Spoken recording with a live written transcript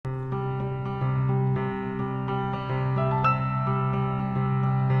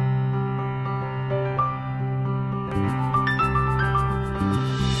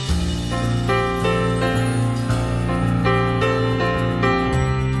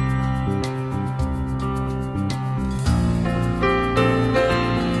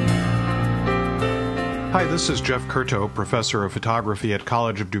This is Jeff Curto, professor of photography at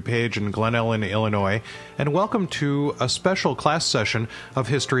College of DuPage in Glen Ellen, Illinois, and welcome to a special class session of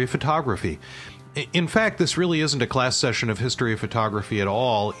History of Photography. In fact, this really isn't a class session of History of Photography at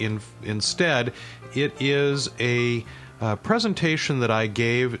all. Instead, it is a presentation that I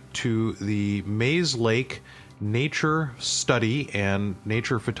gave to the Mays Lake Nature Study and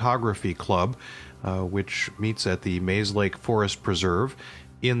Nature Photography Club, which meets at the Mays Lake Forest Preserve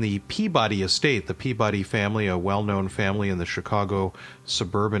in the Peabody Estate. The Peabody family, a well-known family in the Chicago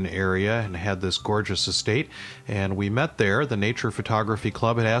suburban area, and had this gorgeous estate. And we met there. The Nature Photography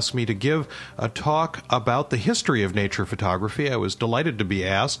Club had asked me to give a talk about the history of nature photography. I was delighted to be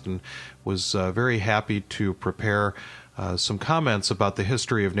asked and was very happy to prepare some comments about the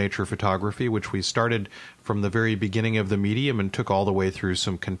history of nature photography, which we started from the very beginning of the medium and took all the way through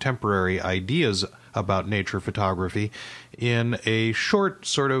some contemporary ideas about nature photography in a short,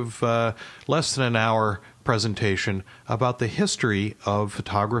 sort of less than an hour presentation about the history of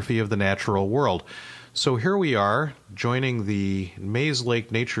photography of the natural world. So here we are, joining the Mays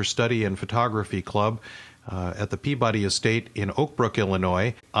Lake Nature Study and Photography Club at the Peabody Estate in Oak Brook,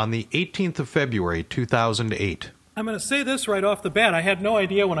 Illinois, on the 18th of February, 2008. I'm going to say this right off the bat. I had no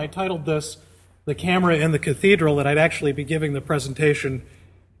idea when I titled this "The Camera in the Cathedral" that I'd actually be giving the presentation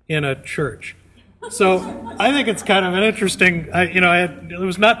in a church. So I think it's kind of an interesting, it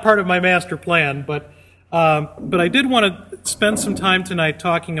was not part of my master plan, but I did want to spend some time tonight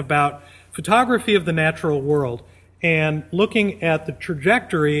talking about photography of the natural world and looking at the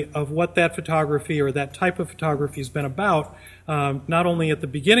trajectory of what that photography or that type of photography has been about, not only at the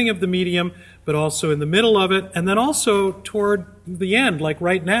beginning of the medium, but also in the middle of it, and then also toward the end, like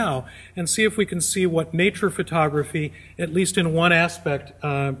right now, and see if we can see what nature photography, at least in one aspect,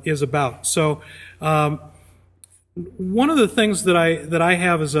 is about. So one of the things that I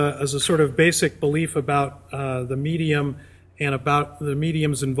have as a sort of basic belief about the medium and about the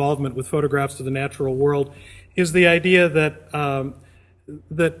medium's involvement with photographs of the natural world is the idea that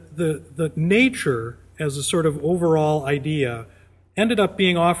the nature as a sort of overall idea ended up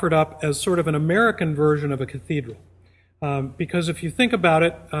being offered up as sort of an American version of a cathedral. Because if you think about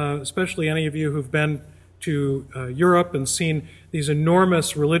it, especially any of you who've been to Europe and seen these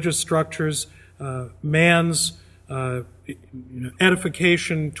enormous religious structures, man's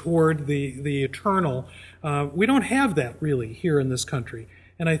edification toward the eternal, we don't have that really here in this country.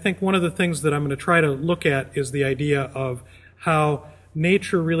 And I think one of the things that I'm going to try to look at is the idea of how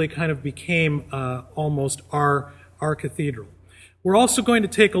nature really kind of became almost our cathedral. We're also going to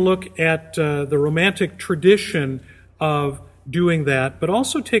take a look at the Romantic tradition of doing that, but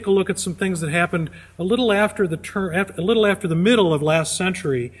also take a look at some things that happened a little after the middle of last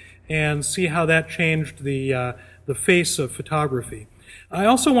century, and see how that changed the face of photography. I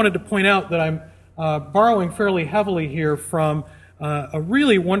also wanted to point out that I'm borrowing fairly heavily here from a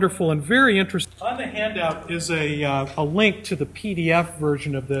really wonderful and very interesting. On the handout is a link to the PDF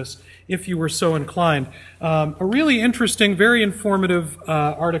version of this, if you were so inclined. A really interesting, very informative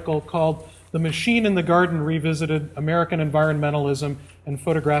article called "The Machine in the Garden Revisited: American Environmentalism and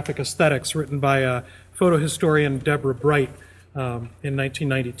Photographic Aesthetics," written by photo historian Deborah Bright in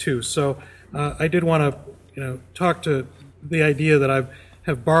 1992. So I did want to talk to the idea that I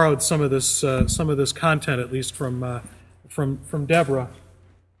have borrowed some of this content, at least from Deborah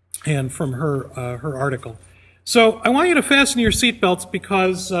and from her article. So I want you to fasten your seatbelts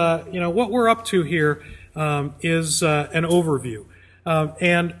because what we're up to here is an overview.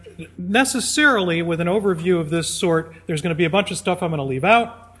 And necessarily with an overview of this sort, there's going to be a bunch of stuff I'm going to leave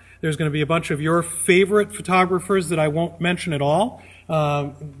out. There's going to be a bunch of your favorite photographers that I won't mention at all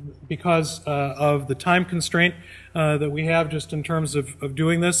because of the time constraint that we have just in terms of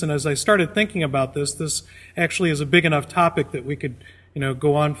doing this. And as I started thinking about this actually is a big enough topic that we could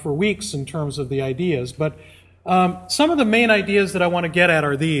go on for weeks in terms of the ideas. But some of the main ideas that I want to get at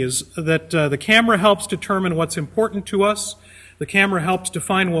are these: that the camera helps determine what's important to us, the camera helps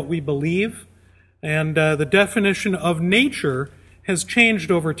define what we believe, and the definition of nature has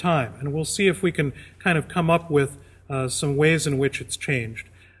changed over time. And we'll see if we can kind of come up with some ways in which it's changed.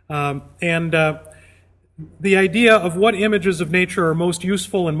 The idea of what images of nature are most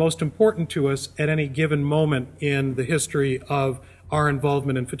useful and most important to us at any given moment in the history of our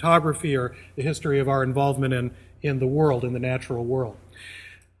involvement in photography, or the history of our involvement in the world, in the natural world.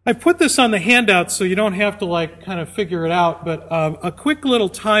 I put this on the handout so you don't have to kind of figure it out, but a quick little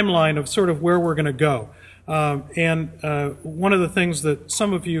timeline of sort of where we're going to go. One of the things that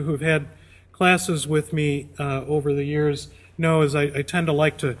some of you who've had classes with me over the years know is I tend to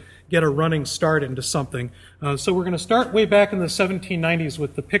like to get a running start into something. So we're going to start way back in the 1790s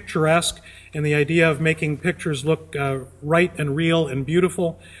with the picturesque and the idea of making pictures look right and real and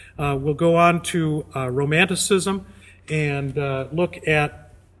beautiful. We'll go on to Romanticism and look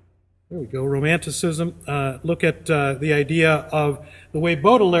at, there we go, Romanticism. Look at the idea of the way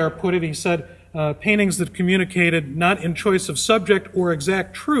Baudelaire put it. He said, paintings that communicated not in choice of subject or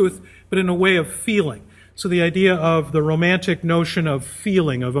exact truth, but in a way of feeling. So the idea of the romantic notion of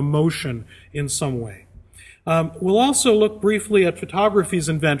feeling, of emotion in some way. We'll also look briefly at photography's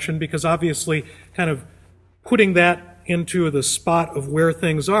invention, because obviously kind of putting that into the spot of where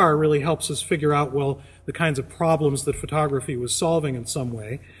things are really helps us figure out, well, the kinds of problems that photography was solving in some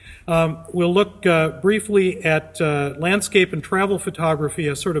way. We'll look briefly at landscape and travel photography,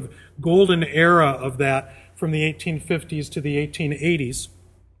 a sort of golden era of that from the 1850s to the 1880s,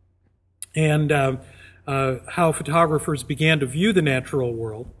 and how photographers began to view the natural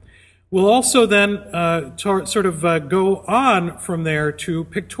world. We'll also then go on from there to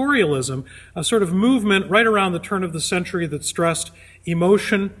pictorialism, a sort of movement right around the turn of the century that stressed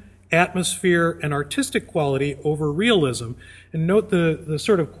emotion, atmosphere, and artistic quality over realism. And note the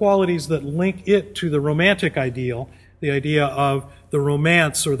sort of qualities that link it to the romantic ideal, the idea of the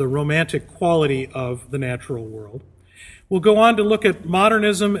romance or the romantic quality of the natural world. We'll go on to look at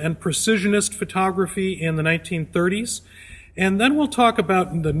modernism and precisionist photography in the 1930s. And then we'll talk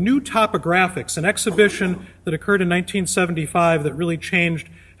about the new topographics, an exhibition that occurred in 1975 that really changed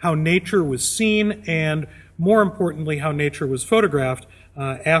how nature was seen and, more importantly, how nature was photographed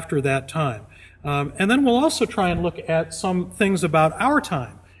after that time. And then we'll also try and look at some things about our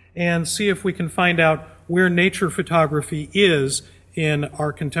time and see if we can find out where nature photography is in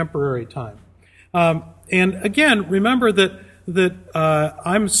our contemporary time. And again, remember that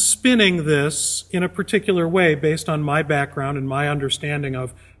I'm spinning this in a particular way based on my background and my understanding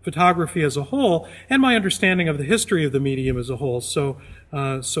of photography as a whole and my understanding of the history of the medium as a whole. So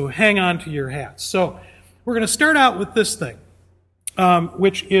hang on to your hats. So we're going to start out with this thing,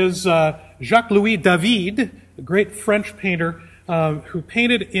 which is Jacques-Louis David, a great French painter who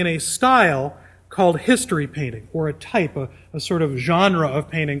painted in a style called history painting, or a type, a sort of genre of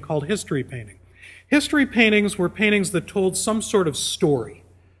painting called history painting. History paintings were paintings that told some sort of story.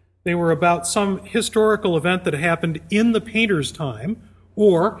 They were about some historical event that happened in the painter's time,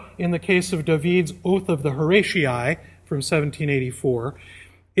 or, in the case of David's Oath of the Horatii from 1784,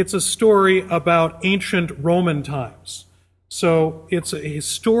 it's a story about ancient Roman times. So it's a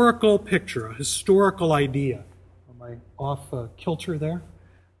historical picture, a historical idea. Am I off kilter there?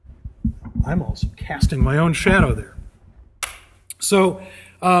 I'm also casting my own shadow there. So,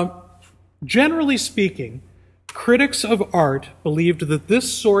 generally speaking, critics of art believed that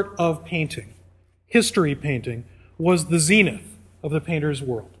this sort of painting, history painting, was the zenith of the painter's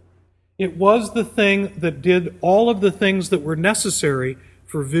world. It was the thing that did all of the things that were necessary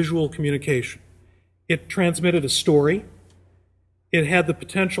for visual communication. It transmitted a story. It had the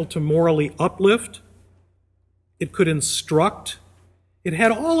potential to morally uplift. It could instruct. It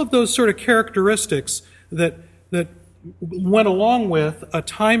had all of those sort of characteristics that went along with a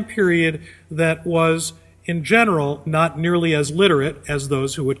time period that was, in general, not nearly as literate as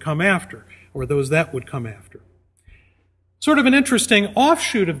those who would come after, or those that would come after. Sort of an interesting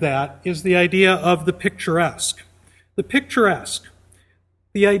offshoot of that is the idea of the picturesque. The picturesque,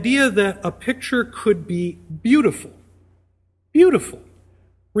 the idea that a picture could be beautiful,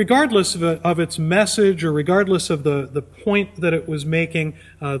 regardless of its message or regardless of the point that it was making,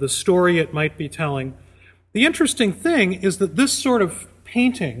 the story it might be telling. The interesting thing is that this sort of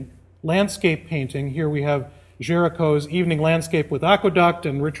painting, landscape painting, here we have Géricault's Evening Landscape with Aqueduct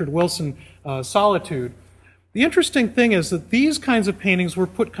and Richard Wilson, Solitude. The interesting thing is that these kinds of paintings were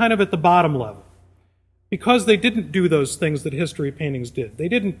put kind of at the bottom level because they didn't do those things that history paintings did. They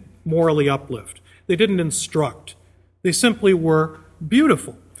didn't morally uplift. They didn't instruct. They simply were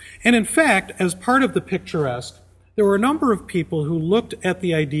beautiful. And in fact, as part of the picturesque, there were a number of people who looked at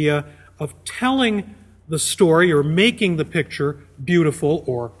the idea of telling the story or making the picture beautiful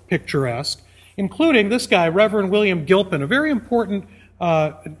or picturesque, including this guy, Reverend William Gilpin, a very important,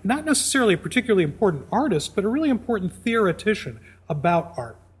 not necessarily a particularly important artist, but a really important theoretician about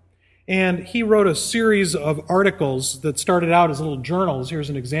art. And he wrote a series of articles that started out as little journals. Here's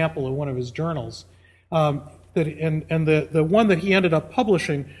an example of one of his journals. The one that he ended up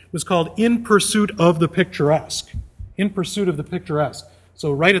publishing was called In Pursuit of the Picturesque. In Pursuit of the Picturesque.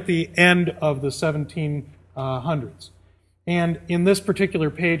 So right at the end of the 1700s. And in this particular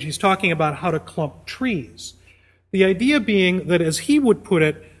page, he's talking about how to clump trees. The idea being that, as he would put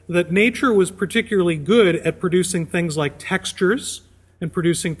it, that nature was particularly good at producing things like textures and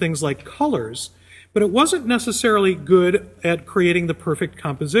producing things like colors, but it wasn't necessarily good at creating the perfect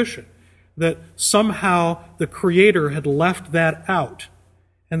composition, that somehow the creator had left that out.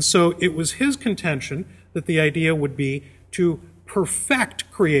 And so it was his contention that the idea would be to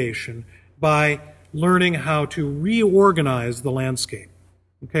perfect creation by learning how to reorganize the landscape.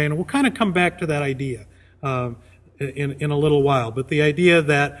 Okay, and we'll kind of come back to that idea in a little while, but the idea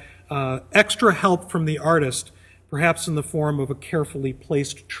that extra help from the artist, perhaps in the form of a carefully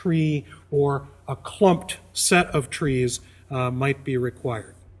placed tree or a clumped set of trees, might be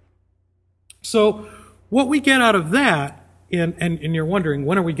required. So what we get out of that, and you're wondering,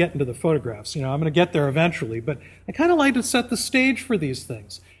 when are we getting to the photographs? I'm going to get there eventually, but I kind of like to set the stage for these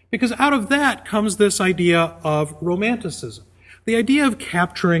things, because out of that comes this idea of romanticism, the idea of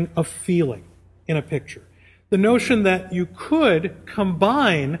capturing a feeling in a picture, the notion that you could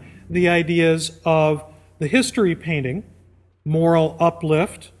combine the ideas of the history painting, moral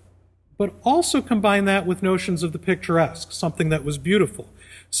uplift, but also combine that with notions of the picturesque, something that was beautiful.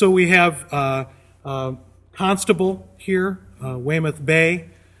 So we have Constable here, Weymouth Bay.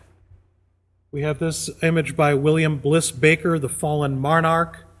 We have this image by William Bliss Baker, The Fallen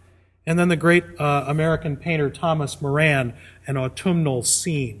Monarch. And then the great American painter Thomas Moran, An Autumnal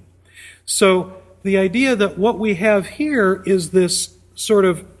Scene. So the idea that what we have here is this sort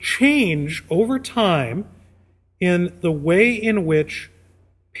of change over time in the way in which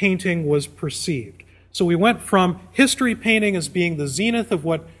painting was perceived. So we went from history painting as being the zenith of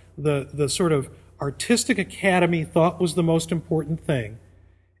what the sort of artistic academy thought was the most important thing,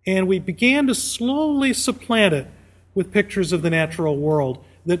 and we began to slowly supplant it with pictures of the natural world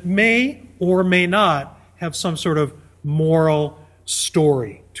that may or may not have some sort of moral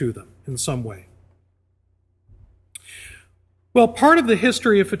story to them in some way. Well, part of the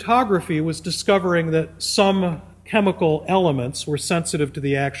history of photography was discovering that some chemical elements were sensitive to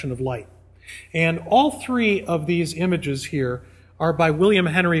the action of light. And all three of these images here are by William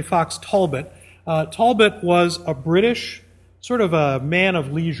Henry Fox Talbot. Talbot was a British, sort of a man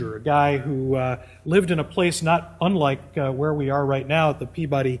of leisure, a guy who lived in a place not unlike where we are right now at the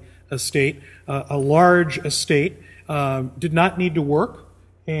Peabody Estate, a large estate, did not need to work,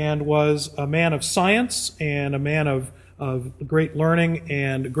 and was a man of science and a man of great learning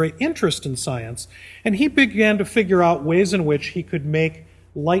and great interest in science. And he began to figure out ways in which he could make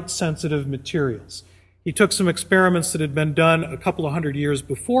light-sensitive materials. He took some experiments that had been done a couple of hundred years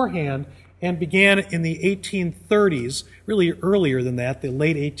beforehand and began in the 1830s, really earlier than that, the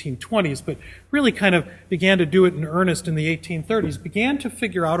late 1820s, but really kind of began to do it in earnest in the 1830s, began to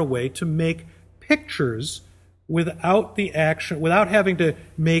figure out a way to make pictures without the action, without having to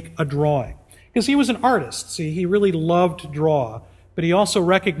make a drawing. Because he was an artist, see, he really loved to draw, but he also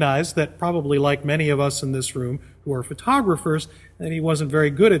recognized that, probably like many of us in this room who are photographers, that he wasn't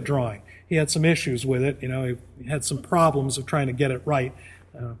very good at drawing. He had some issues with it, he had some problems of trying to get it right.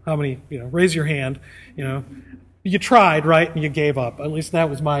 How many, raise your hand, you tried, right, and you gave up. At least that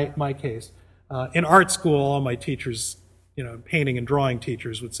was my case. In art school, all my teachers, painting and drawing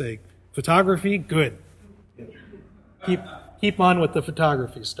teachers would say, photography, good. Keep on with the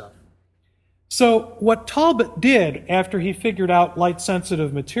photography stuff. So what Talbot did after he figured out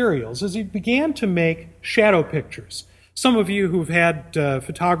light-sensitive materials is he began to make shadow pictures. Some of you who've had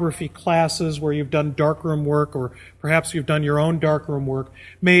photography classes where you've done darkroom work, or perhaps you've done your own darkroom work,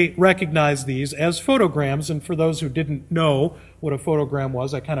 may recognize these as photograms. And for those who didn't know what a photogram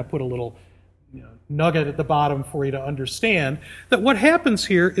was, I kind of put a little nugget at the bottom for you to understand that what happens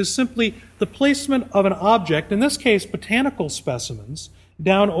here is simply the placement of an object, in this case botanical specimens,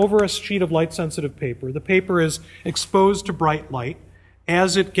 down over a sheet of light-sensitive paper. The paper is exposed to bright light.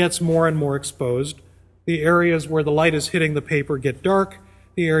 As it gets more and more exposed, the areas where the light is hitting the paper get dark.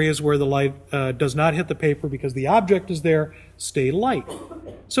 The areas where the light does not hit the paper because the object is there stay light.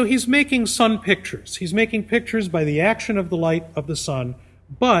 So he's making sun pictures. He's making pictures by the action of the light of the sun,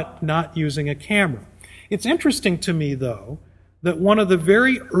 but not using a camera. It's interesting to me, though, that one of the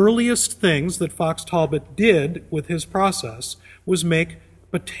very earliest things that Fox Talbot did with his process was make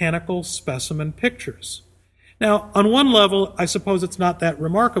botanical specimen pictures. Now, on one level, I suppose it's not that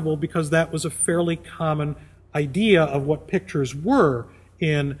remarkable because that was a fairly common idea of what pictures were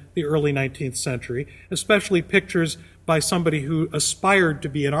in the early 19th century, especially pictures by somebody who aspired to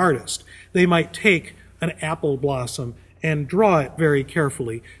be an artist. They might take an apple blossom and draw it very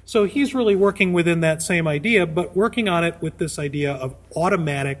carefully. So he's really working within that same idea, but working on it with this idea of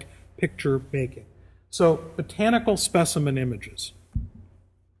automatic picture making. So botanical specimen images.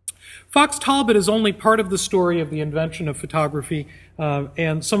 Fox Talbot is only part of the story of the invention of photography,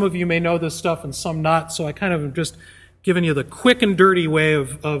 and some of you may know this stuff and some not, so I kind of am just giving you the quick and dirty way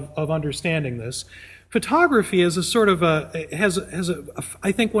of understanding this. Photography is a sort of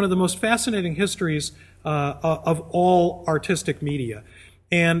I think, one of the most fascinating histories of all artistic media.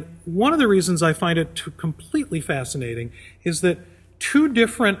 And one of the reasons I find it completely fascinating is that two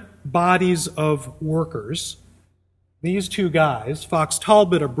different bodies of workers, these two guys, Fox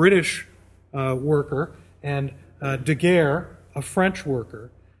Talbot, a British worker, and Daguerre, a French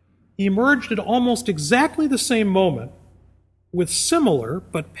worker, emerged at almost exactly the same moment with similar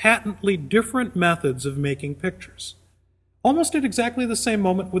but patently different methods of making pictures. Almost at exactly the same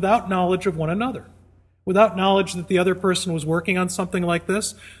moment, without knowledge of one another. Without knowledge that the other person was working on something like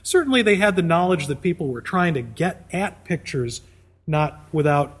this. Certainly they had the knowledge that people were trying to get at pictures, not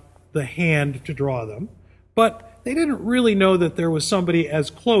without the hand to draw them. But they didn't really know that there was somebody as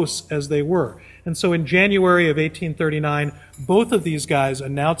close as they were. And so in January of 1839, both of these guys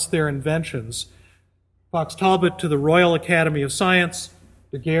announced their inventions. Fox Talbot to the Royal Academy of Science,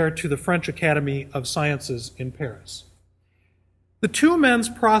 Daguerre to the French Academy of Sciences in Paris. The two men's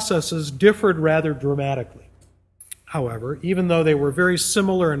processes differed rather dramatically. However, even though they were very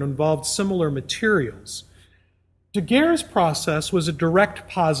similar and involved similar materials, Daguerre's process was a direct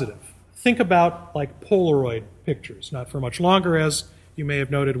positive. Think about like Polaroid pictures, not for much longer, as you may have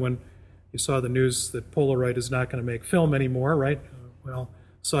noted when you saw the news that Polaroid is not going to make film anymore, right? Well,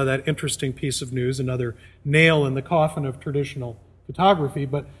 saw that interesting piece of news, another nail in the coffin of traditional photography.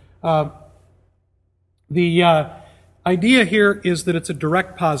 But the idea here is that it's a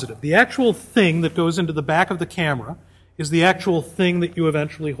direct positive. The actual thing that goes into the back of the camera is the actual thing that you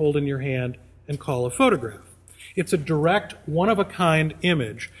eventually hold in your hand and call a photograph. It's a direct, one-of-a-kind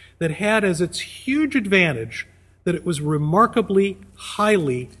image that had as its huge advantage that it was remarkably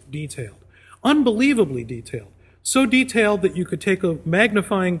highly detailed, unbelievably detailed. So detailed that you could take a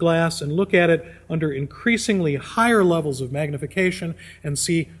magnifying glass and look at it under increasingly higher levels of magnification and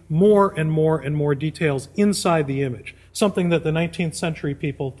see more and more and more details inside the image, something that the 19th century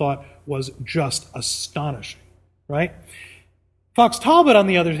people thought was just astonishing, right? Fox Talbot, on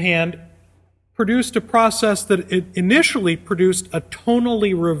the other hand, produced a process that initially produced a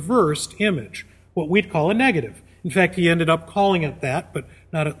tonally reversed image, what we'd call a negative. In fact, he ended up calling it that, but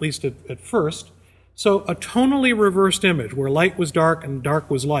not at least at first. So a tonally reversed image where light was dark and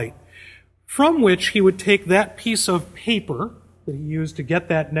dark was light, from which he would take that piece of paper that he used to get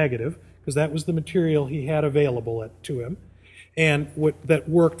that negative, because that was the material he had available to him, and that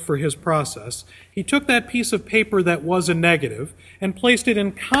worked for his process. He took that piece of paper that was a negative and placed it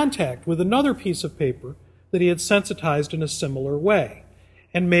in contact with another piece of paper that he had sensitized in a similar way,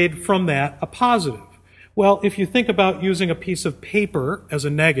 and made from that a positive. Well, if you think about using a piece of paper as a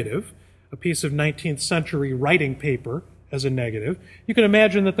negative, a piece of 19th century writing paper as a negative, you can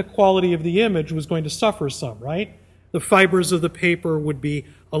imagine that the quality of the image was going to suffer some, right? The fibers of the paper would be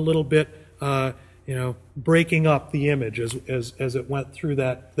a little bit, breaking up the image as it went through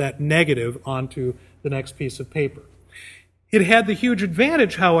that negative onto the next piece of paper. It had the huge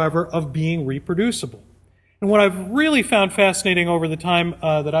advantage, however, of being reproducible. And what I've really found fascinating over the time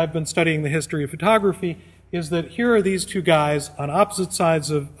that I've been studying the history of photography is that here are these two guys on opposite sides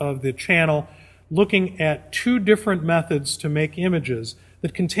of the channel looking at two different methods to make images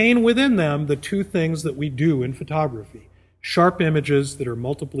that contain within them the two things that we do in photography. Sharp images that are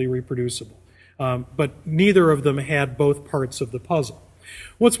multiply reproducible. But neither of them had both parts of the puzzle.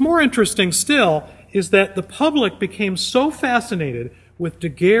 What's more interesting still is that the public became so fascinated with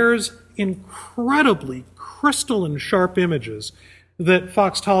Daguerre's incredibly crystalline sharp images that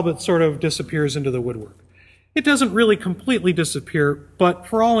Fox Talbot sort of disappears into the woodwork. It doesn't really completely disappear, but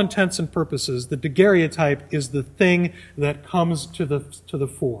for all intents and purposes, the daguerreotype is the thing that comes to the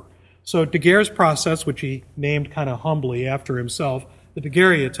fore. So Daguerre's process, which he named kind of humbly after himself, the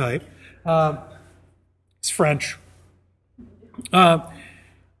daguerreotype, it's French. There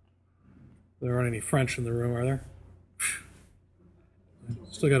aren't any French in the room, are there?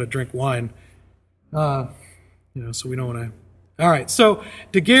 Still got to drink wine. So we don't want to. All right, so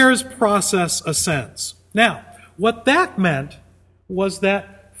Daguerre's process ascends. Now, what that meant was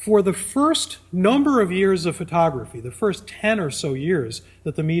that for the first number of years of photography, the first 10 or so years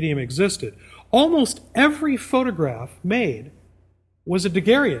that the medium existed, almost every photograph made was a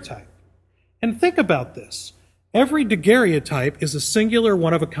daguerreotype. And think about this. Every daguerreotype is a singular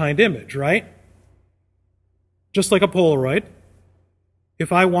one-of-a-kind image, right? Just like a Polaroid.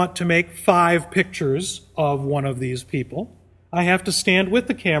 If I want to make 5 pictures of one of these people, I have to stand with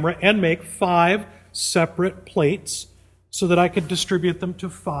the camera and make 5 separate plates so that I could distribute them to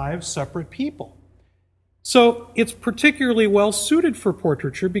 5 separate people. So it's particularly well suited for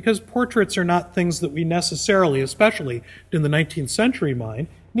portraiture because portraits are not things that we necessarily, especially in the 19th century mind,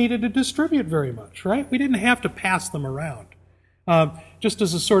 needed to distribute very much, right? We didn't have to pass them around. Just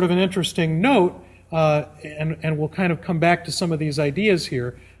as a sort of an interesting note, and we'll kind of come back to some of these ideas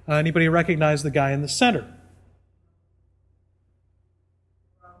here, anybody recognize the guy in the center?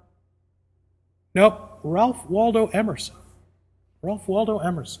 Nope, Ralph Waldo Emerson. Ralph Waldo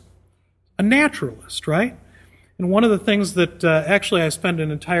Emerson. A naturalist, right? And one of the things that actually I spend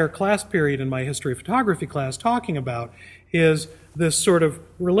an entire class period in my history of photography class talking about is this sort of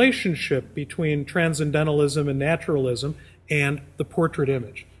relationship between transcendentalism and naturalism and the portrait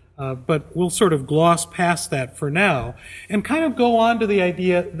image. But we'll sort of gloss past that for now and kind of go on to the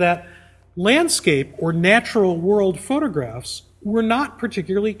idea that landscape or natural world photographs were not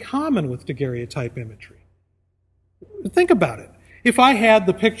particularly common with daguerreotype imagery. Think about it. If I had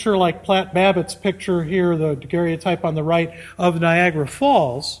the picture like Platt Babbitt's picture here, the daguerreotype on the right of Niagara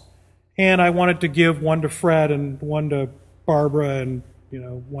Falls, and I wanted to give one to Fred and one to Barbara and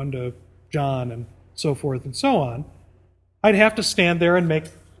one to John and so forth and so on, I'd have to stand there and make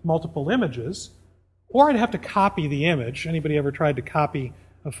multiple images, or I'd have to copy the image. Anybody ever tried to copy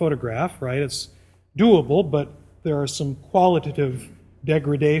a photograph, right? It's doable, but there are some qualitative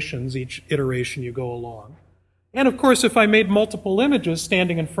degradations each iteration you go along. And of course, if I made multiple images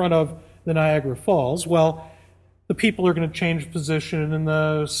standing in front of the Niagara Falls, well, the people are going to change position and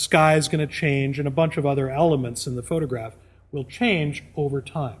the sky is going to change and a bunch of other elements in the photograph will change over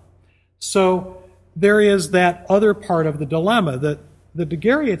time. So there is that other part of the dilemma that the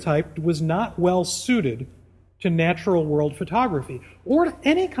daguerreotype was not well suited to natural world photography or to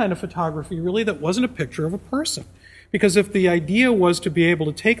any kind of photography really that wasn't a picture of a person. Because if the idea was to be able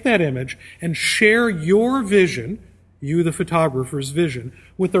to take that image and share your vision, you the photographer's vision,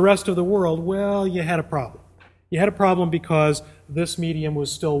 with the rest of the world, well, you had a problem. You had a problem because this medium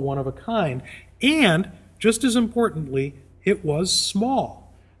was still one of a kind. And, just as importantly, it was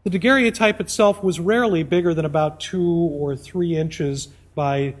small. The daguerreotype itself was rarely bigger than about 2 or 3 inches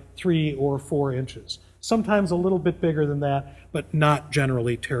by 3 or 4 inches. Sometimes a little bit bigger than that, but not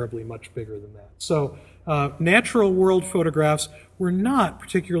generally terribly much bigger than that. So, natural world photographs were not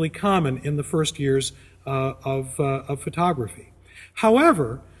particularly common in the first years of photography.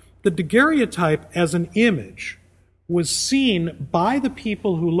 However, the daguerreotype as an image was seen by the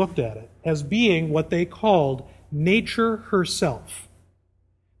people who looked at it as being what they called nature herself.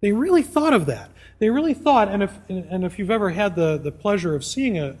 They really thought of that. They really thought, and if you've ever had the pleasure of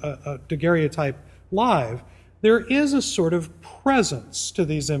seeing a daguerreotype live, there is a sort of presence to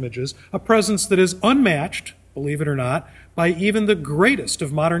these images, a presence that is unmatched, believe it or not, by even the greatest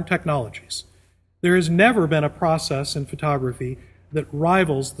of modern technologies. There has never been a process in photography that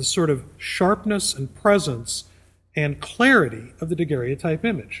rivals the sort of sharpness and presence and clarity of the daguerreotype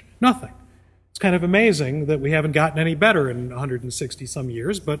image. Nothing. It's kind of amazing that we haven't gotten any better in 160 some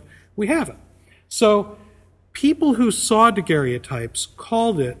years, but we haven't. So people who saw daguerreotypes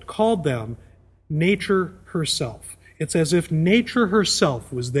called them nature herself. It's as if nature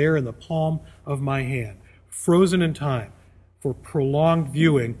herself was there in the palm of my hand, frozen in time for prolonged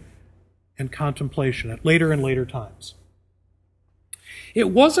viewing and contemplation at later and later times.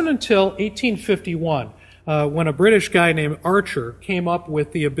 It wasn't until 1851 when a British guy named Archer came up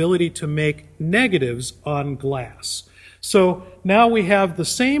with the ability to make negatives on glass. So now we have the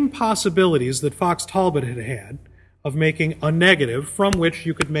same possibilities that Fox Talbot had had of making a negative from which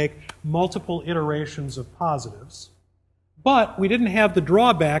you could make multiple iterations of positives, but we didn't have the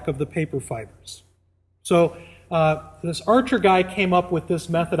drawback of the paper fibers. So this Archer guy came up with this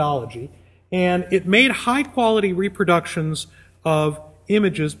methodology, and it made high-quality reproductions of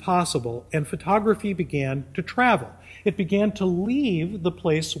images possible, and photography began to travel. It began to leave the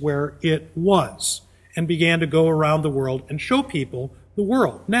place where it was and began to go around the world and show people the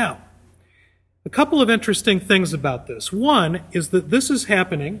world. Now, a couple of interesting things about this. One is that this is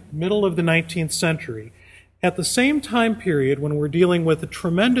happening middle of the 19th century at the same time period when we're dealing with a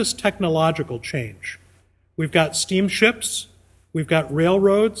tremendous technological change. We've got steamships, we've got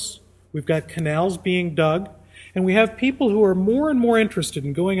railroads, we've got canals being dug, and we have people who are more and more interested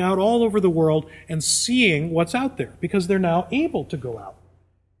in going out all over the world and seeing what's out there because they're now able to go out.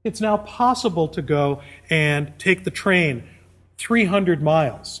 It's now possible to go and take the train 300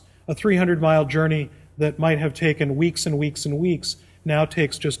 miles. A 300-mile journey that might have taken weeks and weeks and weeks now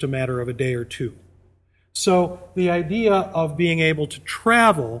takes just a matter of a day or two. So the idea of being able to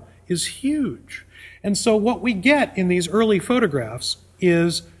travel is huge. And so what we get in these early photographs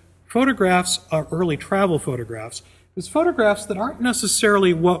is early travel photographs, is photographs that aren't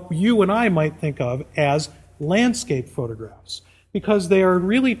necessarily what you and I might think of as landscape photographs, because they are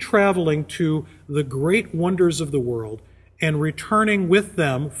really traveling to the great wonders of the world and returning with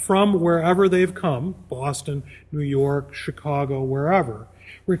them from wherever they've come, Boston, New York, Chicago, wherever,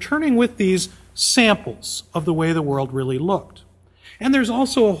 returning with these samples of the way the world really looked. And there's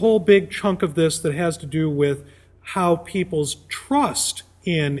also a whole big chunk of this that has to do with how people's trust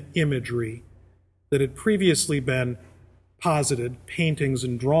in imagery that had previously been posited, paintings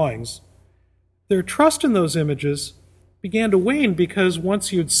and drawings, their trust in those images began to wane, because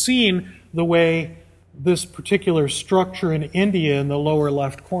once you'd seen the way this particular structure in India in the lower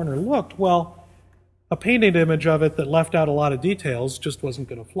left corner looked, well, a painted image of it that left out a lot of details just wasn't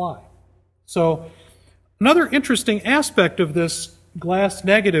going to fly. So another interesting aspect of this glass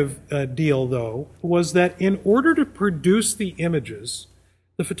negative deal, though, was that in order to produce the images,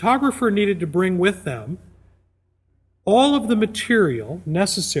 the photographer needed to bring with them all of the material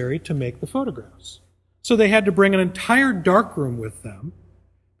necessary to make the photographs. So they had to bring an entire darkroom with them,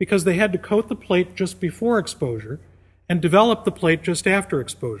 because they had to coat the plate just before exposure and develop the plate just after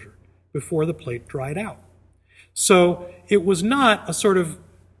exposure, before the plate dried out. So it was not a sort of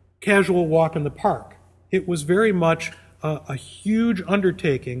casual walk in the park. It was very much a huge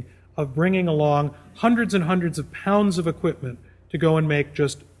undertaking of bringing along hundreds and hundreds of pounds of equipment to go and make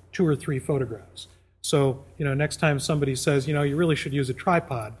just 2 or 3 photographs. So, next time somebody says, you really should use a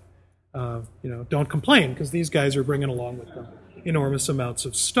tripod, don't complain, because these guys are bringing along with them enormous amounts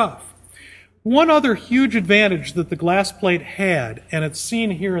of stuff. One other huge advantage that the glass plate had, and it's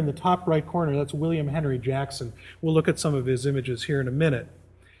seen here in the top right corner, that's William Henry Jackson. We'll look at some of his images here in a minute,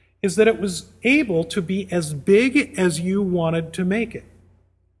 is that it was able to be as big as you wanted to make it.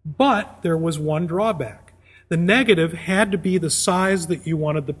 But there was one drawback. The negative had to be the size that you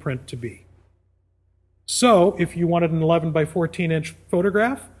wanted the print to be. So if you wanted an 11 by 14 inch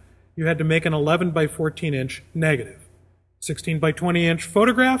photograph, you had to make an 11 by 14 inch negative. 16 by 20 inch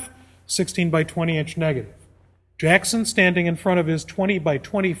photograph, 16 by 20 inch negative. Jackson, standing in front of his 20 by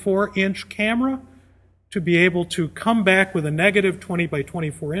 24 inch camera, to be able to come back with a negative 20 by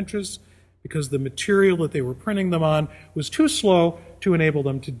 24 inches, because the material that they were printing them on was too slow to enable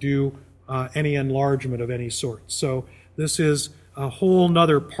them to do any enlargement of any sort. So this is a whole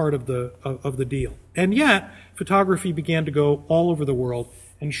nother part of the deal. And yet, photography began to go all over the world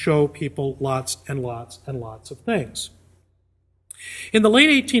and show people lots and lots and lots of things. In the late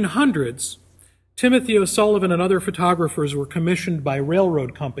 1800s, Timothy O'Sullivan and other photographers were commissioned by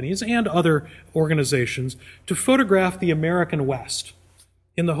railroad companies and other organizations to photograph the American West,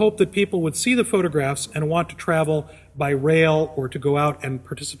 in the hope that people would see the photographs and want to travel by rail or to go out and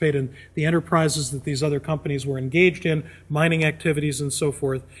participate in the enterprises that these other companies were engaged in, mining activities and so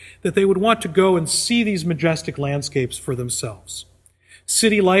forth, that they would want to go and see these majestic landscapes for themselves.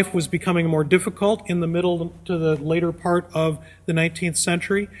 City life was becoming more difficult in the middle to the later part of the 19th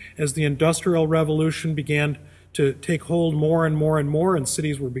century as the Industrial Revolution began to take hold more and more and more, and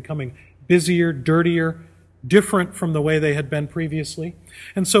cities were becoming busier, dirtier, different from the way they had been previously.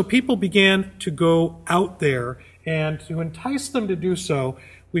 And so people began to go out there, and to entice them to do so,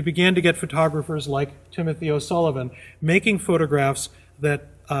 we began to get photographers like Timothy O'Sullivan making photographs that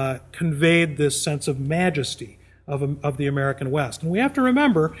conveyed this sense of majesty of the American West. And we have to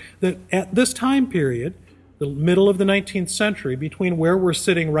remember that at this time period, the middle of the 19th century, between where we're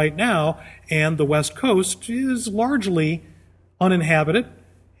sitting right now and the West Coast, is largely uninhabited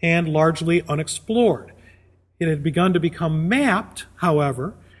and largely unexplored. It had begun to become mapped,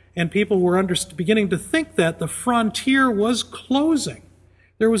 however, and people were beginning to think that the frontier was closing.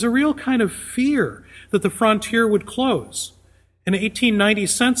 There was a real kind of fear that the frontier would close. An 1890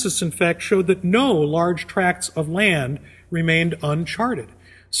 census, in fact, showed that no large tracts of land remained uncharted.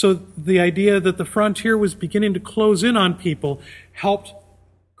 So the idea that the frontier was beginning to close in on people helped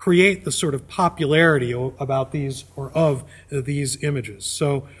create the sort of popularity about these, or of these images.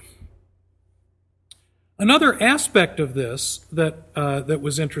 So another aspect of this that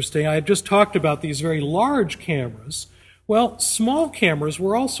was interesting, I had just talked about these very large cameras. Well, small cameras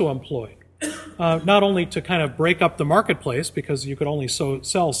were also employed. Not only to kind of break up the marketplace, because you could only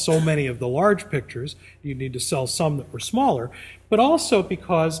sell so many of the large pictures, you need to sell some that were smaller, but also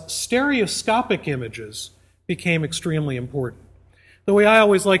because stereoscopic images became extremely important. The way I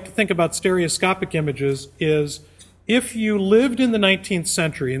always like to think about stereoscopic images is, if you lived in the 19th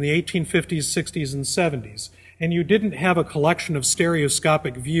century, in the 1850s, 60s, and 70s, and you didn't have a collection of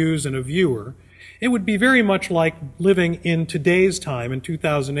stereoscopic views and a viewer, it would be very much like living in today's time, in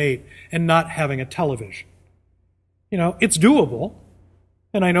 2008, and not having a television. It's doable,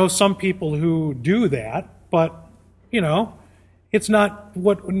 and I know some people who do that, but it's not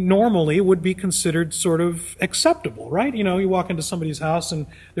what normally would be considered sort of acceptable, right? You walk into somebody's house and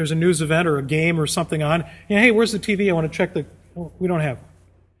there's a news event or a game or something on. Hey, where's the TV? I want to check we don't have one.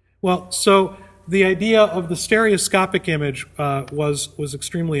 Well, so the idea of the stereoscopic image was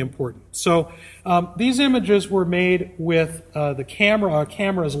extremely important. So these images were made with the camera.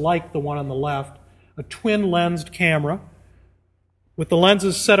 Cameras like the one on the left, a twin-lensed camera, with the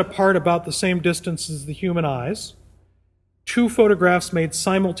lenses set apart about the same distance as the human eyes. 2 photographs made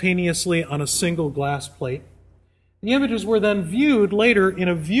simultaneously on a single glass plate. The images were then viewed later in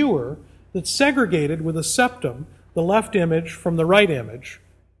a viewer that segregated with a septum the left image from the right image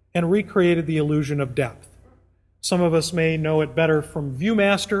and recreated the illusion of depth. Some of us may know it better from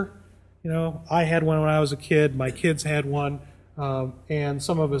ViewMaster. I had one when I was a kid. My kids had one. And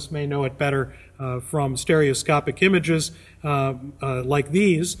some of us may know it better from stereoscopic images like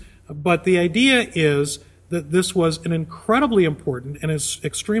these. But the idea is that this was an incredibly important and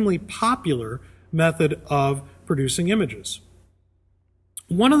extremely popular method of producing images.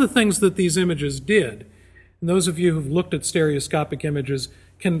 One of the things that these images did, and those of you who've looked at stereoscopic images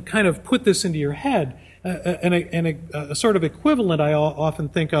can kind of put this into your head, and a sort of equivalent I often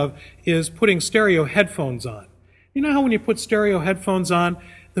think of is putting stereo headphones on. You know how when you put stereo headphones on,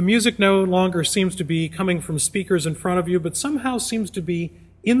 the music no longer seems to be coming from speakers in front of you, but somehow seems to be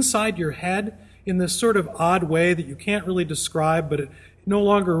inside your head in this sort of odd way that you can't really describe, but it no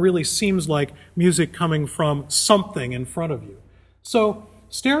longer really seems like music coming from something in front of you. So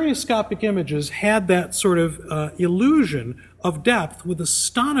stereoscopic images had that sort of illusion of depth with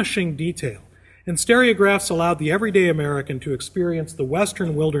astonishing detail. And stereographs allowed the everyday American to experience the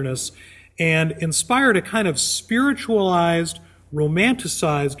Western wilderness and inspired a kind of spiritualized,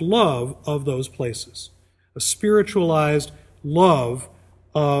 romanticized love of those places, a spiritualized love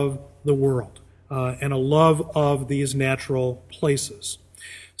of the world, and a love of these natural places.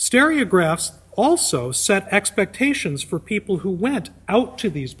 Stereographs also set expectations for people who went out to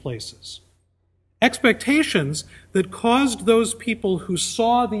these places. Expectations that caused those people who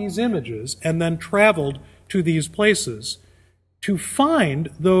saw these images and then traveled to these places to find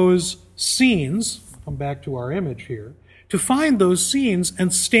those scenes, come back to our image here, to find those scenes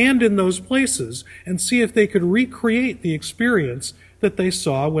and stand in those places and see if they could recreate the experience that they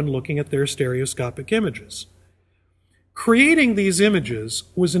saw when looking at their stereoscopic images. Creating these images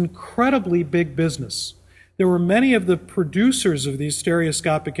was incredibly big business. There were many of the producers of these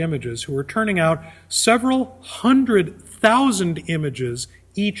stereoscopic images who were turning out several 100,000 images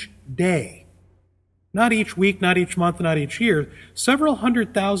each day. Not each week, not each month, not each year, several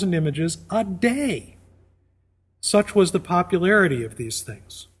 100,000 images a day. Such was the popularity of these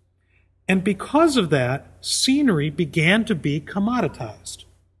things. And because of that, scenery began to be commoditized.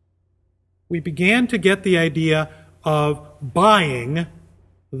 We began to get the idea of buying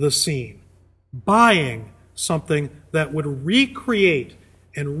the scene, buying something that would recreate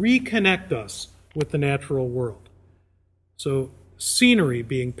and reconnect us with the natural world. So scenery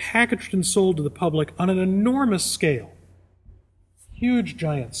being packaged and sold to the public on an enormous scale, huge,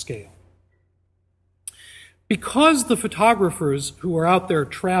 giant scale. Because the photographers who were out there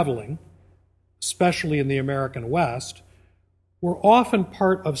traveling, especially in the American West, were often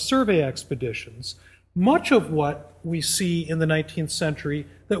part of survey expeditions, much of what we see in the 19th century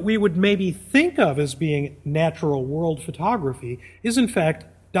that we would maybe think of as being natural world photography is in fact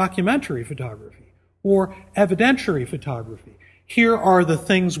documentary photography or evidentiary photography. Here are the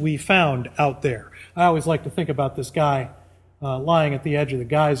things we found out there. I always like to think about this guy lying at the edge of the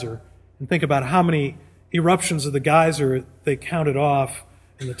geyser and think about how many eruptions of the geyser they counted off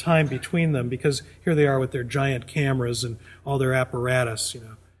and the time between them, because here they are with their giant cameras and all their apparatus.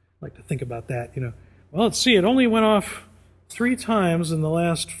 I like to think about that. Well, let's see, it only went off 3 times in the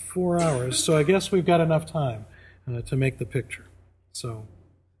last 4 hours, so I guess we've got enough time to make the picture. So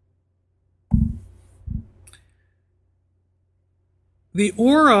the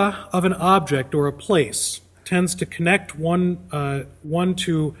aura of an object or a place tends to connect one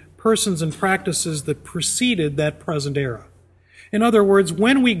to persons and practices that preceded that present era. In other words,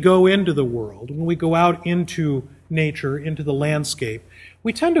 when we go into the world, when we go out into nature, into the landscape,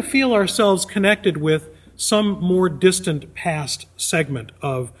 we tend to feel ourselves connected with some more distant past segment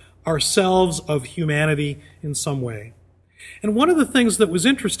of ourselves, of humanity in some way. And one of the things that was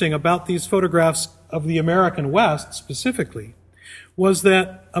interesting about these photographs of the American West specifically was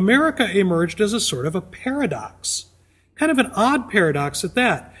that America emerged as a sort of a paradox, kind of an odd paradox at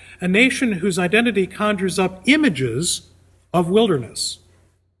that, a nation whose identity conjures up images of wilderness.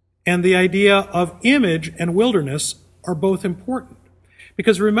 And the idea of image and wilderness are both important.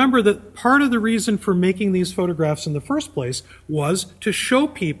 Because remember that part of the reason for making these photographs in the first place was to show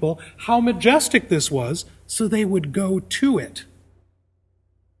people how majestic this was so they would go to it.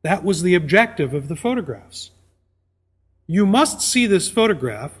 That was the objective of the photographs. You must see this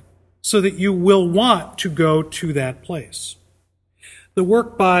photograph so that you will want to go to that place. The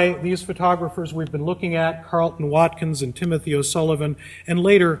work by these photographers we've been looking at, Carlton Watkins and Timothy O'Sullivan, and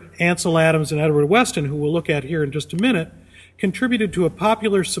later Ansel Adams and Edward Weston, who we'll look at here in just a minute, contributed to a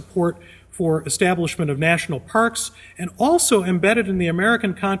popular support for establishment of national parks and also embedded in the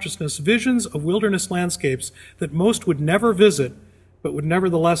American consciousness visions of wilderness landscapes that most would never visit but would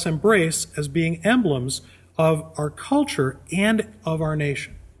nevertheless embrace as being emblems of our culture and of our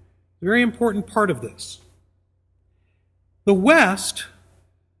nation. A very important part of this. The West,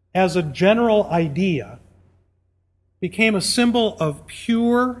 as a general idea, became a symbol of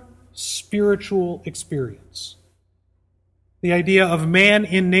pure spiritual experience. The idea of man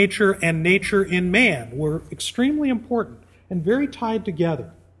in nature and nature in man were extremely important and very tied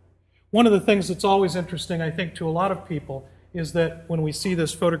together. One of the things that's always interesting, I think, to a lot of people is that when we see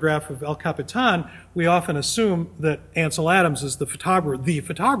this photograph of El Capitan, we often assume that Ansel Adams is the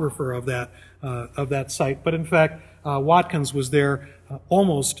photographer of that site. But in fact, Watkins was there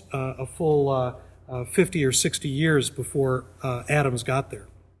almost a full 50 or 60 years before Adams got there.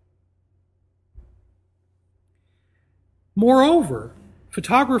 Moreover,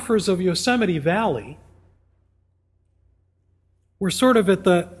 photographers of Yosemite Valley were sort of at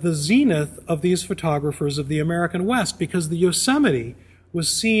the zenith of these photographers of the American West, because the Yosemite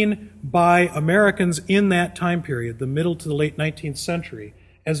was seen by Americans in that time period, the middle to the late 19th century,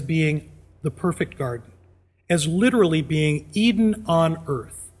 as being the perfect garden, as literally being Eden on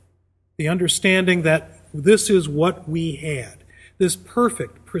earth. The understanding that this is what we had, this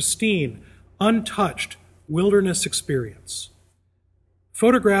perfect, pristine, untouched wilderness experience.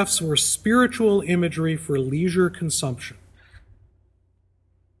 Photographs were spiritual imagery for leisure consumption.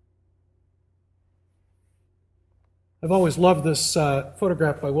 I've always loved this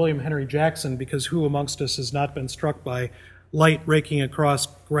photograph by William Henry Jackson, because who amongst us has not been struck by light raking across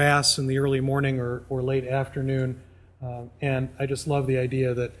grass in the early morning or late afternoon? And I just love the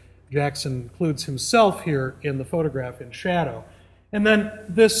idea that Jackson includes himself here in the photograph in shadow. And then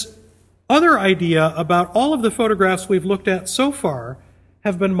this other idea about all of the photographs we've looked at so far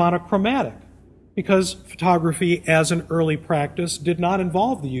have been monochromatic, because photography as an early practice did not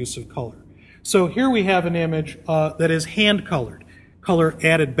involve the use of color. So here we have an image that is hand-colored, color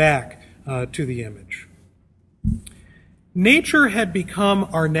added back to the image. Nature had become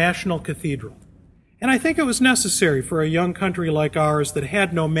our national cathedral, and I think it was necessary for a young country like ours that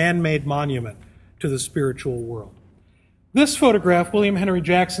had no man-made monument to the spiritual world. This photograph, William Henry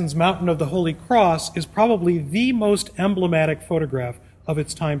Jackson's Mountain of the Holy Cross, is probably the most emblematic photograph of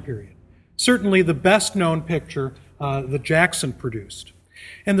its time period. Certainly the best-known picture that Jackson produced.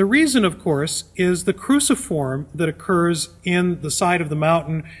 And the reason, of course, is the cruciform that occurs in the side of the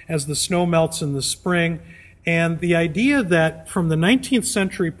mountain as the snow melts in the spring, and the idea that from the 19th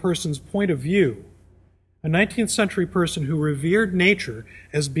century person's point of view, a 19th century person who revered nature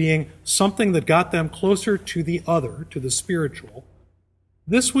as being something that got them closer to the other, to the spiritual,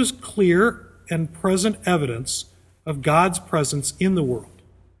 this was clear and present evidence of God's presence in the world.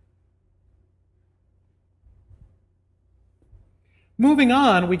 Moving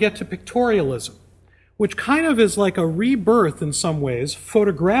on, we get to pictorialism, which kind of is like a rebirth in some ways,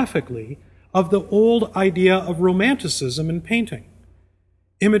 photographically, of the old idea of romanticism in painting.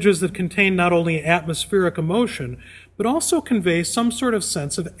 Images that contain not only atmospheric emotion, but also convey some sort of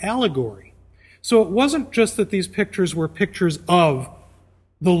sense of allegory. So it wasn't just that these pictures were pictures of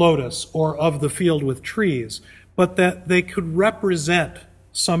the lotus or of the field with trees, but that they could represent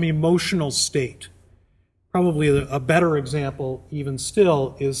some emotional state. Probably a better example, even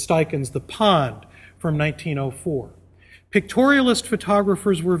still, is Steichen's The Pond from 1904. Pictorialist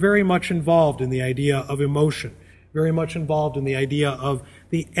photographers were very much involved in the idea of emotion, very much involved in the idea of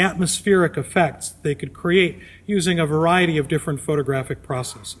the atmospheric effects they could create using a variety of different photographic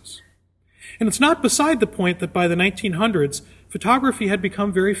processes. And it's not beside the point that by the 1900s, photography had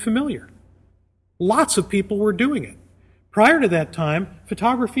become very familiar. Lots of people were doing it. Prior to that time,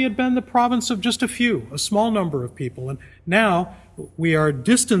 photography had been the province of just a few, a small number of people. And now we are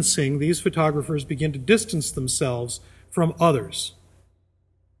distancing, these photographers begin to distance themselves from others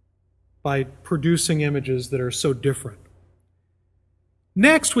by producing images that are so different.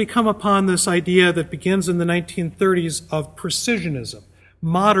 Next, we come upon this idea that begins in the 1930s of precisionism,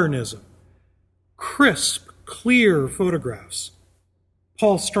 modernism, crisp, clear photographs,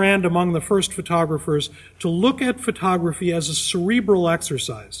 Paul Strand among the first photographers to look at photography as a cerebral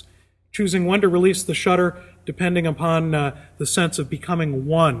exercise, choosing when to release the shutter depending upon the sense of becoming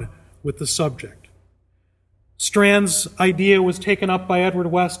one with the subject. Strand's idea was taken up by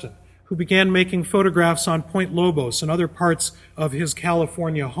Edward Weston, who began making photographs on Point Lobos and other parts of his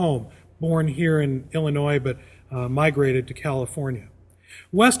California home, born here in Illinois but migrated to California.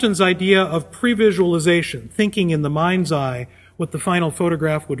 Weston's idea of pre-visualization, thinking in the mind's eye what the final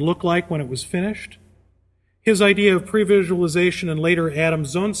photograph would look like when it was finished. His idea of pre-visualization and later Adam's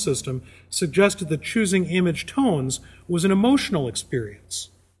zone system suggested that choosing image tones was an emotional experience,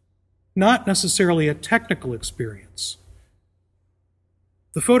 not necessarily a technical experience.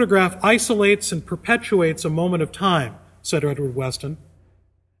 The photograph isolates and perpetuates a moment of time, said Edward Weston,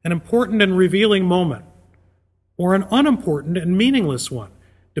 an important and revealing moment, or an unimportant and meaningless one,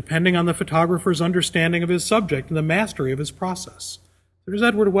 depending on the photographer's understanding of his subject and the mastery of his process. There's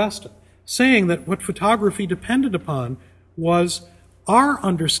Edward Weston saying that what photography depended upon was our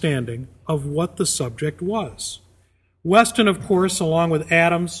understanding of what the subject was. Weston, of course, along with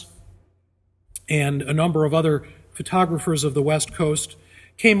Adams and a number of other photographers of the West Coast,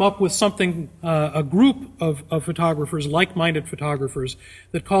 came up with something, a group of photographers, like-minded photographers,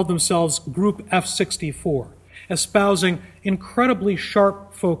 that called themselves Group F64, espousing incredibly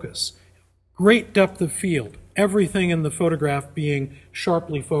sharp focus, great depth of field, everything in the photograph being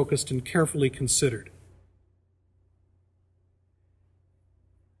sharply focused and carefully considered.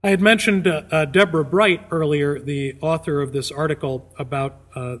 I had mentioned Deborah Bright earlier, the author of this article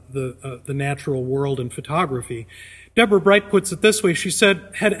about the natural world and photography. Deborah Bright puts it this way. She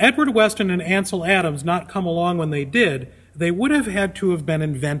said, had Edward Weston and Ansel Adams not come along when they did, they would have had to have been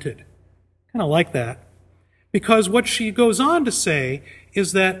invented. Kind of like that. Because what she goes on to say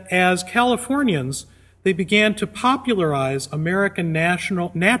is that as Californians, they began to popularize American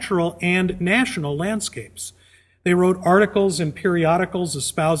natural and national landscapes. They wrote articles in periodicals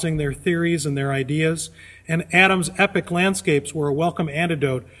espousing their theories and their ideas, and Adams' epic landscapes were a welcome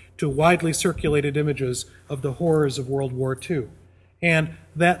antidote to widely circulated images of the horrors of World War II. And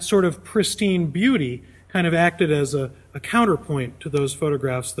that sort of pristine beauty kind of acted as a counterpoint to those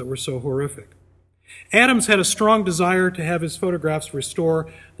photographs that were so horrific. Adams had a strong desire to have his photographs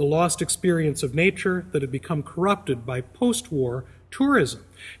restore the lost experience of nature that had become corrupted by post-war tourism.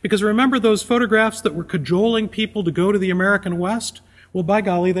 Because remember those photographs that were cajoling people to go to the American West? Well, by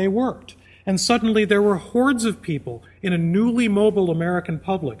golly, they worked. And suddenly there were hordes of people in a newly mobile American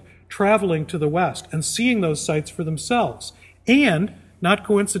public traveling to the West and seeing those sites for themselves, and, not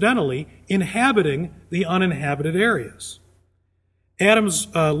coincidentally, inhabiting the uninhabited areas. Adams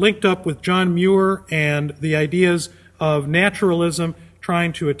linked up with John Muir and the ideas of naturalism,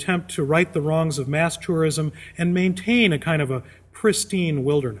 trying to attempt to right the wrongs of mass tourism and maintain a kind of a pristine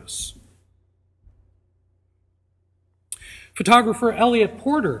wilderness. Photographer Elliot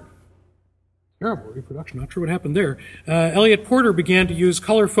Porter, terrible reproduction, not sure what happened there. Elliot Porter began to use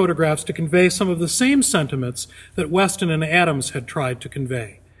color photographs to convey some of the same sentiments that Weston and Adams had tried to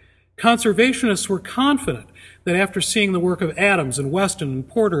convey. Conservationists were confident that after seeing the work of Adams and Weston and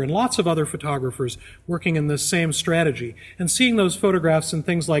Porter and lots of other photographers working in this same strategy, and seeing those photographs in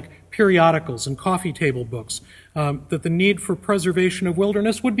things like periodicals and coffee table books, that the need for preservation of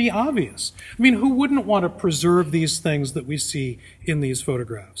wilderness would be obvious. I mean, who wouldn't want to preserve these things that we see in these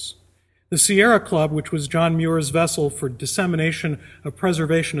photographs? The Sierra Club, which was John Muir's vessel for dissemination of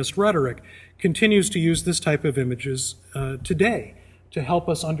preservationist rhetoric, continues to use this type of images today to help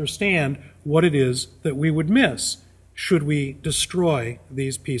us understand what it is that we would miss should we destroy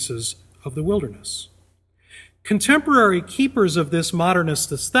these pieces of the wilderness. Contemporary keepers of this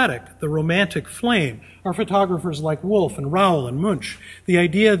modernist aesthetic, the romantic flame, are photographers like Wolff and Rowell and Munch. The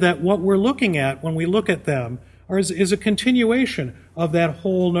idea that what we're looking at when we look at them is a continuation of that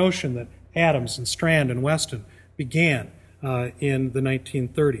whole notion that Adams and Strand and Weston began in the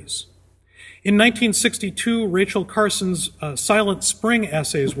 1930s. In 1962, Rachel Carson's Silent Spring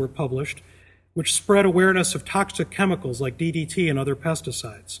essays were published, which spread awareness of toxic chemicals like DDT and other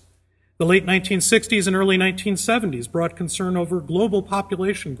pesticides. The late 1960s and early 1970s brought concern over global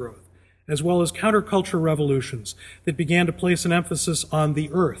population growth, as well as counterculture revolutions that began to place an emphasis on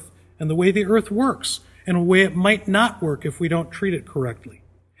the earth and the way the earth works and a way it might not work if we don't treat it correctly.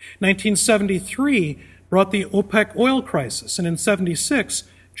 1973 brought the OPEC oil crisis, and in 76,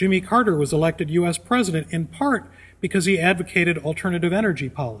 Jimmy Carter was elected U.S. president in part because he advocated alternative energy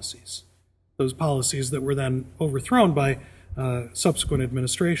policies, those policies that were then overthrown by subsequent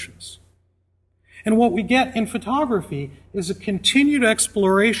administrations. And what we get in photography is a continued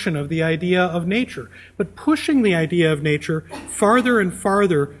exploration of the idea of nature, but pushing the idea of nature farther and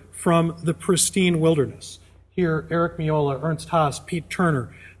farther from the pristine wilderness. Here, Eric Miola, Ernst Haas, Pete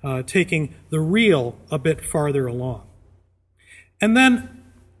Turner, taking the real a bit farther along. And then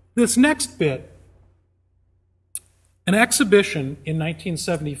this next bit, an exhibition in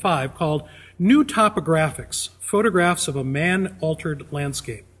 1975 called New Topographics, Photographs of a Man-Altered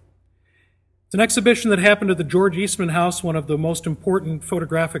Landscape. It's an exhibition that happened at the George Eastman House, one of the most important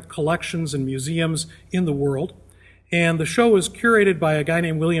photographic collections and museums in the world. And the show was curated by a guy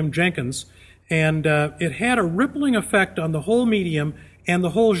named William Jenkins, and it had a rippling effect on the whole medium and the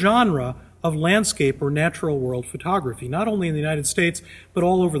whole genre of landscape or natural world photography, not only in the United States, but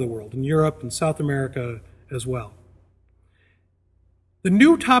all over the world, in Europe and South America as well. The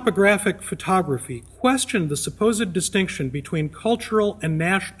new topographic photography questioned the supposed distinction between cultural and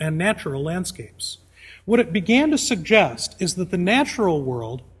natural landscapes. What it began to suggest is that the natural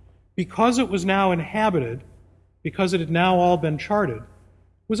world, because it was now inhabited, because it had now all been charted,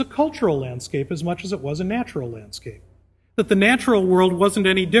 was a cultural landscape as much as it was a natural landscape. That the natural world wasn't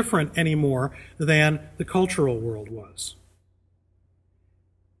any different anymore than the cultural world was.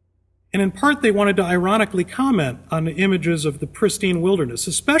 And in part, they wanted to ironically comment on the images of the pristine wilderness,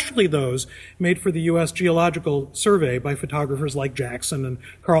 especially those made for the U.S. Geological Survey by photographers like Jackson and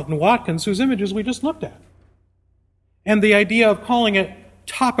Carlton Watkins, whose images we just looked at. And the idea of calling it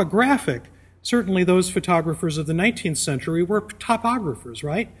topographic, certainly those photographers of the 19th century were topographers,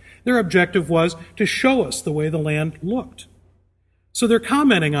 right? Their objective was to show us the way the land looked. So they're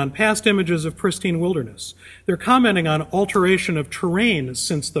commenting on past images of pristine wilderness. They're commenting on alteration of terrain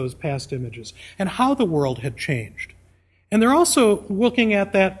since those past images and how the world had changed. And they're also looking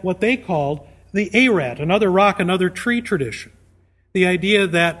at that, what they called the ARAT, another rock, another tree tradition. The idea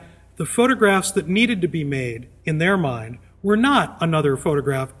that the photographs that needed to be made in their mind were not another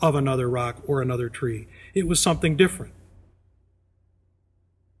photograph of another rock or another tree. It was something different.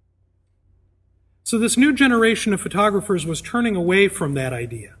 So this new generation of photographers was turning away from that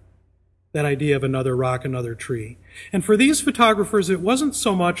idea of another rock, another tree. And for these photographers, it wasn't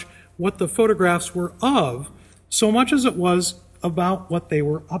so much what the photographs were of, so much as it was about what they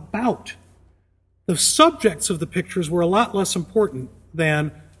were about. The subjects of the pictures were a lot less important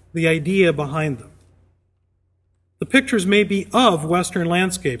than the idea behind them. The pictures may be of Western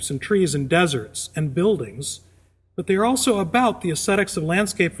landscapes and trees and deserts and buildings, but they are also about the aesthetics of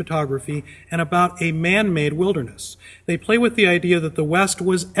landscape photography and about a man-made wilderness. They play with the idea that the West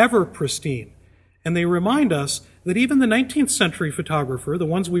was ever pristine, and they remind us that even the 19th century photographer, the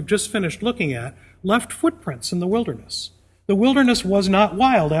ones we've just finished looking at, left footprints in the wilderness. The wilderness was not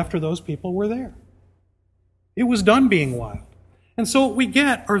wild after those people were there. It was done being wild. And so what we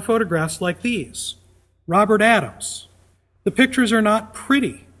get are photographs like these. Robert Adams. The pictures are not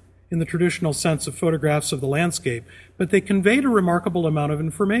pretty in the traditional sense of photographs of the landscape, but they conveyed a remarkable amount of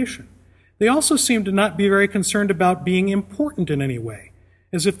information. They also seem to not be very concerned about being important in any way,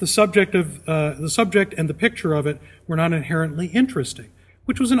 as if the subject and the picture of it were not inherently interesting,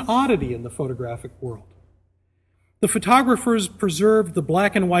 which was an oddity in the photographic world. The photographers preserved the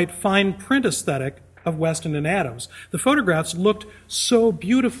black and white fine print aesthetic of Weston and Adams. The photographs looked so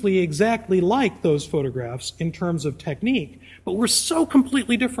beautifully exactly like those photographs in terms of technique, but were so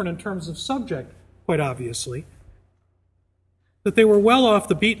completely different in terms of subject, quite obviously, that they were well off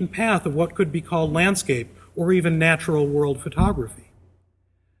the beaten path of what could be called landscape or even natural world photography.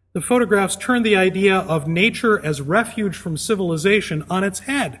 The photographs turned the idea of nature as refuge from civilization on its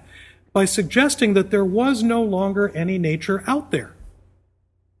head by suggesting that there was no longer any nature out there.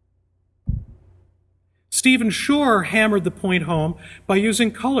 Stephen Shore hammered the point home by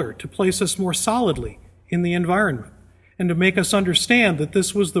using color to place us more solidly in the environment and to make us understand that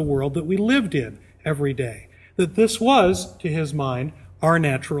this was the world that we lived in every day, that this was, to his mind, our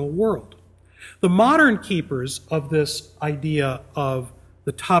natural world. The modern keepers of this idea of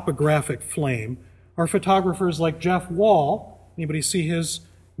the topographic flame are photographers like Jeff Wall. Anybody see his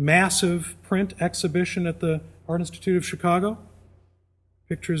massive print exhibition at the Art Institute of Chicago?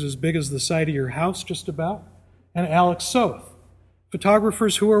 Pictures as big as the side of your house, just about. And Alex Soth,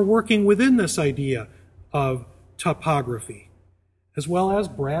 photographers who are working within this idea of topography, as well as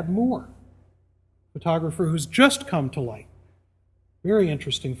Brad Moore, photographer who's just come to light. Very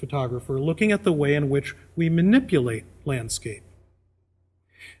interesting photographer, looking at the way in which we manipulate landscape.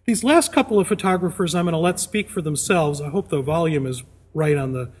 These last couple of photographers I'm going to let speak for themselves. I hope the volume is right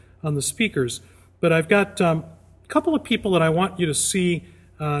on the speakers. But I've got a couple of people that I want you to see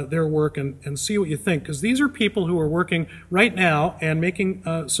their work and see what you think, because these are people who are working right now and making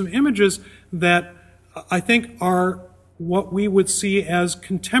some images that I think are what we would see as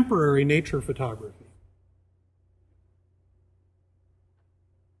contemporary nature photography.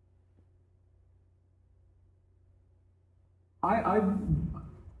 I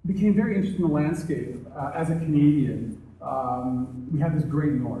became very interested in the landscape as a Canadian. We had this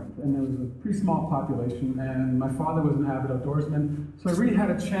great north, and there was a pretty small population, and my father was an avid outdoorsman, so I really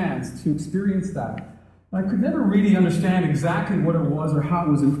had a chance to experience that. I could never really understand exactly what it was or how it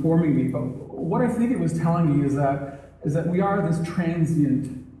was informing me, but what I think it was telling me is that we are this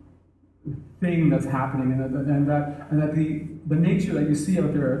transient thing that's happening, and that the nature that you see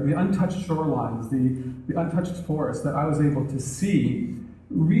out there, the untouched shorelines, the untouched forests that I was able to see,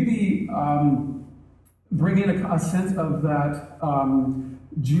 really bring in a sense of that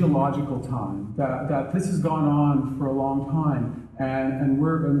geological time, that this has gone on for a long time, and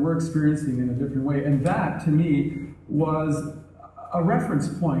we're experiencing in a different way. And that, to me, was a reference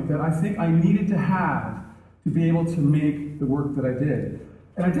point that I think I needed to have to be able to make the work that I did.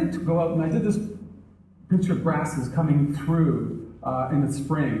 And I did go out and I did this picture of grasses coming through in the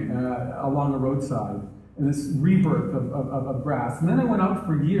spring along the roadside, and this rebirth of grass. And then I went out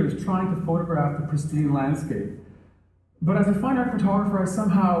for years trying to photograph the pristine landscape. But as a fine art photographer, I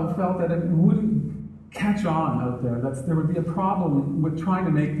somehow felt that it wouldn't catch on out there. There would be a problem with trying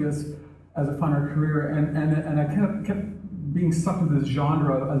to make this as a fine art career, and I kept being sucked into this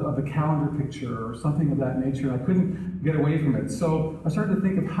genre of the calendar picture or something of that nature, and I couldn't get away from it. So I started to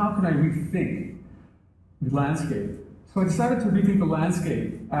think of how can I rethink the landscape. So I decided to rethink the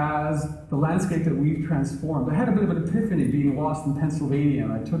landscape as the landscape that we've transformed. I had a bit of an epiphany being lost in Pennsylvania,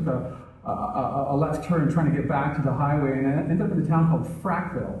 and I took a left turn trying to get back to the highway, and I ended up in a town called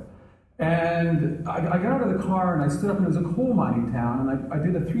Frackville. And I got out of the car and I stood up, and it was a coal mining town, and I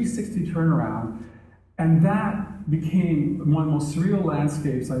did a 360 turnaround, and that became one of the most surreal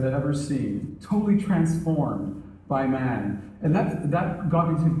landscapes I've ever seen, totally transformed by man. And that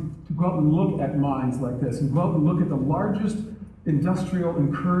got me to go out and look at mines like this, and go out and look at the largest industrial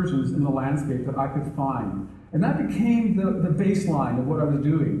incursions in the landscape that I could find. And that became the baseline of what I was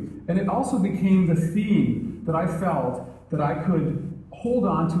doing. And it also became the theme that I felt that I could hold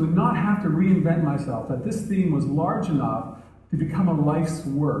on to and not have to reinvent myself, that this theme was large enough to become a life's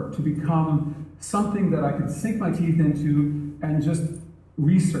work, to become something that I could sink my teeth into and just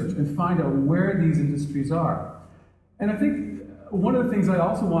research and find out where these industries are. And I think one of the things I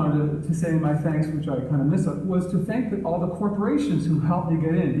also wanted to say in my thanks, which I kind of missed, was to thank all the corporations who helped me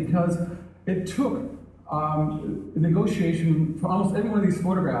get in, because it took negotiation for almost every one of these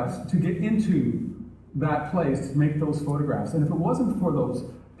photographs to get into that place to make those photographs. And if it wasn't for those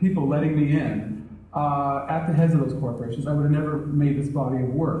people letting me in at the heads of those corporations, I would have never made this body of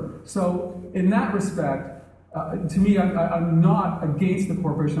work. So in that respect, to me, I'm not against the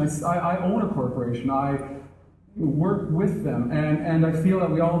corporation. I own a corporation. I work with them, and I feel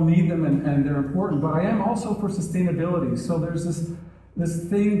that we all need them, and they're important. But I am also for sustainability. So there's this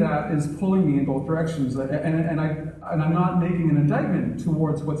thing that is pulling me in both directions, and I'm not making an indictment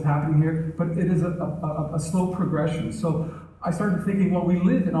towards what's happening here, but it is a slow progression. So I started thinking, well, we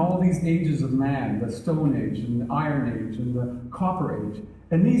live in all these ages of man, the Stone Age and the Iron Age and the Copper Age,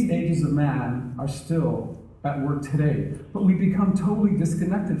 and these ages of man are still at work today, but we become totally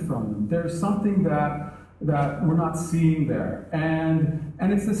disconnected from them. There's something that we're not seeing there, and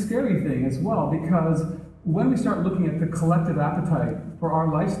it's a scary thing as well, because when we start looking at the collective appetite for our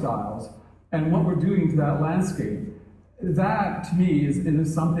lifestyles and what we're doing to that landscape, that to me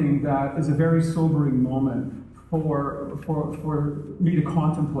is something that is a very sobering moment for me to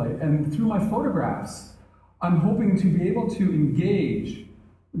contemplate. And through my photographs, I'm hoping to be able to engage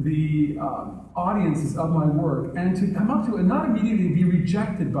the audiences of my work and to come up to it and not immediately be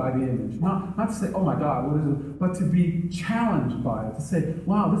rejected by the image, not to say, oh my God, what is it, but to be challenged by it, to say,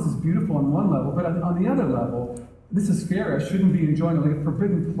 wow, this is beautiful on one level, but on the other level, this is scary, I shouldn't be enjoying it, like a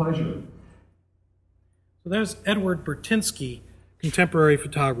forbidden pleasure. So there's Edward Burtynsky, contemporary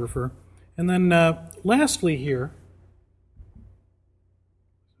photographer. And then lastly here,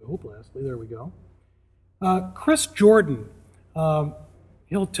 there we go, Chris Jordan.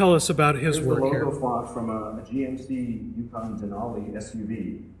 He'll tell us about his Here's work the logo here. font from a GMC Yukon Denali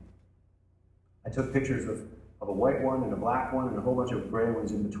SUV. I took pictures of a white one and a black one and a whole bunch of gray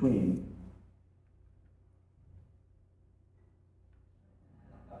ones in between.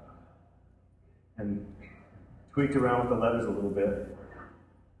 And tweaked around with the letters a little bit.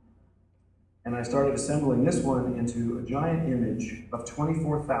 And I started assembling this one into a giant image of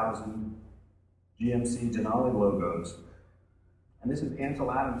 24,000 GMC Denali logos. And this is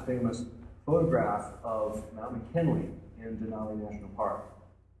Ansel Adams' famous photograph of Mount McKinley in Denali National Park.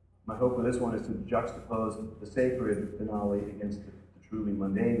 My hope with this one is to juxtapose the sacred Denali against the truly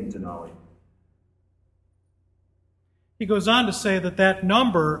mundane Denali. He goes on to say that that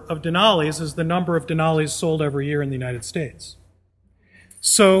number of Denalis is the number of Denalis sold every year in the United States.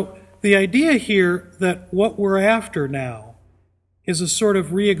 So the idea here that what we're after now is a sort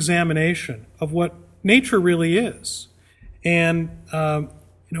of re-examination of what nature really is. And,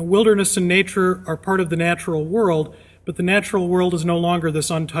 wilderness and nature are part of the natural world, but the natural world is no longer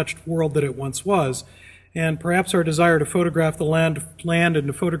this untouched world that it once was. And perhaps our desire to photograph the land and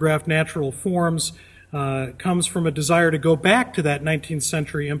to photograph natural forms comes from a desire to go back to that 19th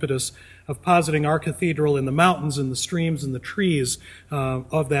century impetus of positing our cathedral in the mountains and the streams and the trees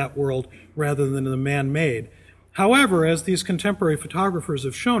of that world rather than the man-made. However, as these contemporary photographers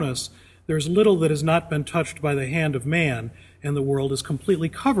have shown us, there's little that has not been touched by the hand of man, and the world is completely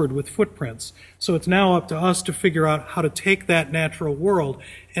covered with footprints. So it's now up to us to figure out how to take that natural world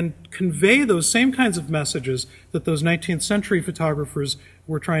and convey those same kinds of messages that those 19th century photographers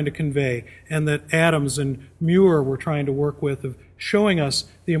were trying to convey, and that Adams and Muir were trying to work with, of showing us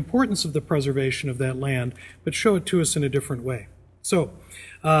the importance of the preservation of that land, but show it to us in a different way. So,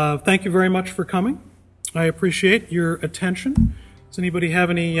 thank you very much for coming. I appreciate your attention. Does anybody have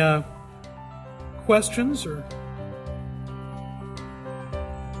any questions or